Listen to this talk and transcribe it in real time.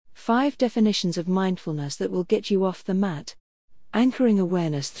5 definitions of mindfulness that will get you off the mat. Anchoring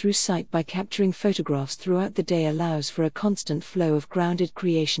awareness through sight by capturing photographs throughout the day allows for a constant flow of grounded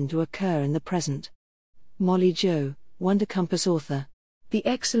creation to occur in the present. Molly Jo, Wonder Compass author. The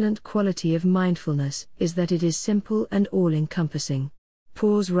excellent quality of mindfulness is that it is simple and all-encompassing.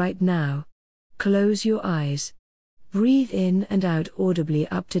 Pause right now. Close your eyes. Breathe in and out audibly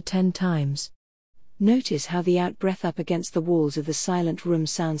up to 10 times. Notice how the out-breath up against the walls of the silent room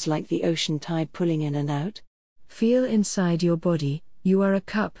sounds like the ocean tide pulling in and out. Feel inside your body, you are a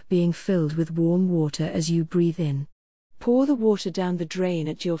cup being filled with warm water as you breathe in. Pour the water down the drain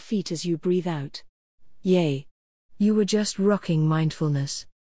at your feet as you breathe out. Yay! You were just rocking mindfulness.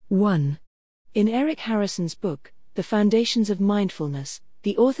 1. In Eric Harrison's book, The Foundations of Mindfulness,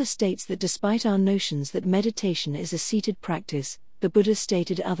 the author states that despite our notions that meditation is a seated practice, the Buddha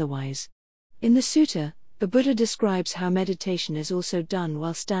stated otherwise. In the sutta, the Buddha describes how meditation is also done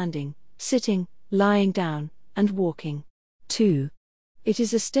while standing, sitting, lying down, and walking. 2. It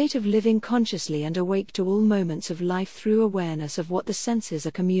is a state of living consciously and awake to all moments of life through awareness of what the senses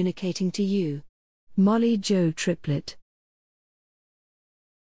are communicating to you. Molly Jo Triplet.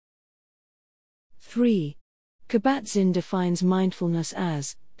 3. Kabat-Zinn defines mindfulness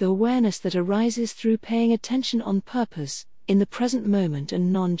as the awareness that arises through paying attention on purpose, in the present moment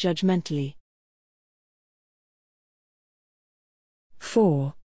and non-judgmentally.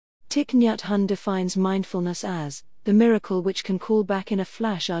 4. Thich Nhat Hanh defines mindfulness as the miracle which can call back in a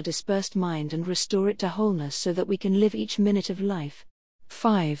flash our dispersed mind and restore it to wholeness so that we can live each minute of life.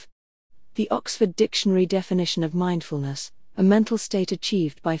 5. The Oxford Dictionary definition of mindfulness, a mental state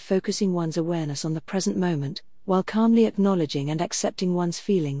achieved by focusing one's awareness on the present moment, while calmly acknowledging and accepting one's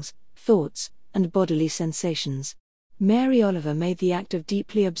feelings, thoughts, and bodily sensations. Mary Oliver made the act of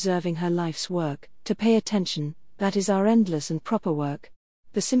deeply observing her life's work, to pay attention, that is our endless and proper work.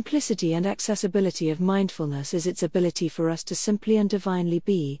 The simplicity and accessibility of mindfulness is its ability for us to simply and divinely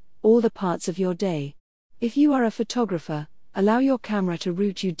be all the parts of your day. If you are a photographer, allow your camera to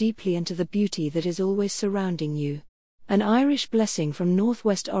root you deeply into the beauty that is always surrounding you. An Irish blessing from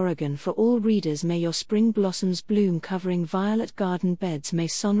Northwest Oregon for all readers. May your spring blossoms bloom covering violet garden beds. May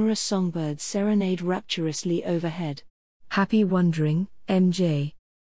sonorous songbirds serenade rapturously overhead. Happy wandering, MJ.